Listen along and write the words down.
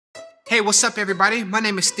Hey, what's up everybody? My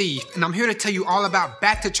name is Steve, and I'm here to tell you all about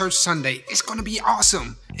Back to Church Sunday. It's gonna be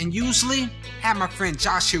awesome. And usually, I have my friend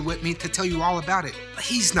Josh here with me to tell you all about it. But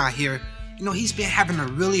he's not here. You know, he's been having a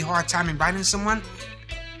really hard time inviting someone.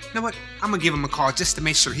 You know what? I'm gonna give him a call just to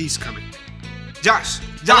make sure he's coming. Josh!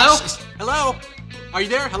 Hello? Hello? Are you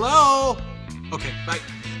there? Hello? Okay, bye.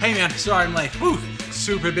 Hey man, sorry I'm late. Whew,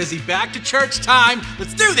 super busy. Back to church time.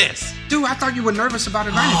 Let's do this. Dude, I thought you were nervous about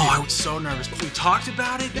inviting Oh, me. I was so nervous, but we talked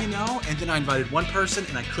about it, you know, and then I invited one person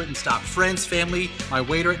and I couldn't stop. Friends, family, my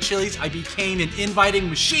waiter at Chili's. I became an inviting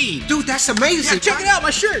machine. Dude, that's amazing. Yeah, check it out, my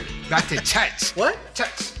shirt. Back to church. What?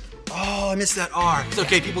 Church. Oh, I missed that R. It's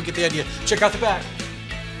okay, people get the idea. Check out the back.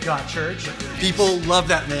 Got church. People love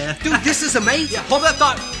that, man. Dude, this is amazing. Yeah, hold that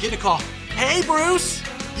thought. Get a call. Hey, Bruce.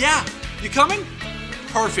 Yeah, you coming?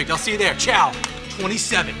 Perfect, I'll see you there. Ciao.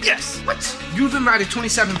 27. Yes. What? You've invited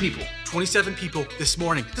 27 people. 27 people this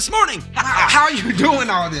morning. This morning! How are you doing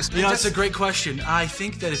all this? You know, that's a great question. I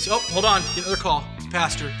think that it's... Oh, hold on. Get another call. It's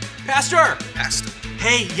Pastor. Pastor! Pastor.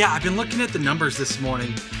 Hey, yeah, I've been looking at the numbers this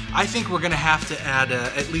morning. I think we're going to have to add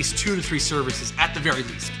at least 2 to 3 services at the very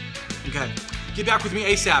least. Okay. Get back with me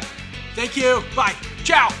ASAP. Thank you. Bye.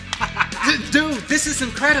 Ciao. Dude, this is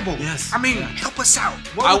incredible. Yes. I mean, Yeah. help us out.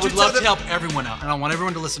 I would love to help everyone out, and I want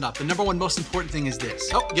everyone to listen up. The number one most important thing is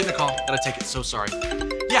this. Oh, getting a call. Gotta take it. So sorry.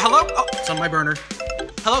 Yeah, hello? Oh, it's on my burner.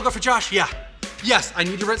 Hello, go for Josh. Yeah. Yes, I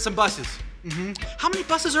need to rent some buses. How many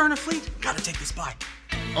buses are in a fleet? Gotta take this by.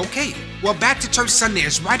 Okay, well, Back to Church Sunday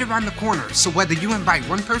is right around the corner, so whether you invite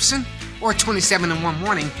one person or 27 in one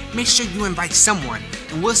morning, make sure you invite someone,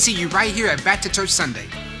 and we'll see you right here at Back to Church Sunday.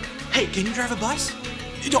 Hey, can you drive a bus?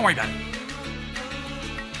 Don't worry about it.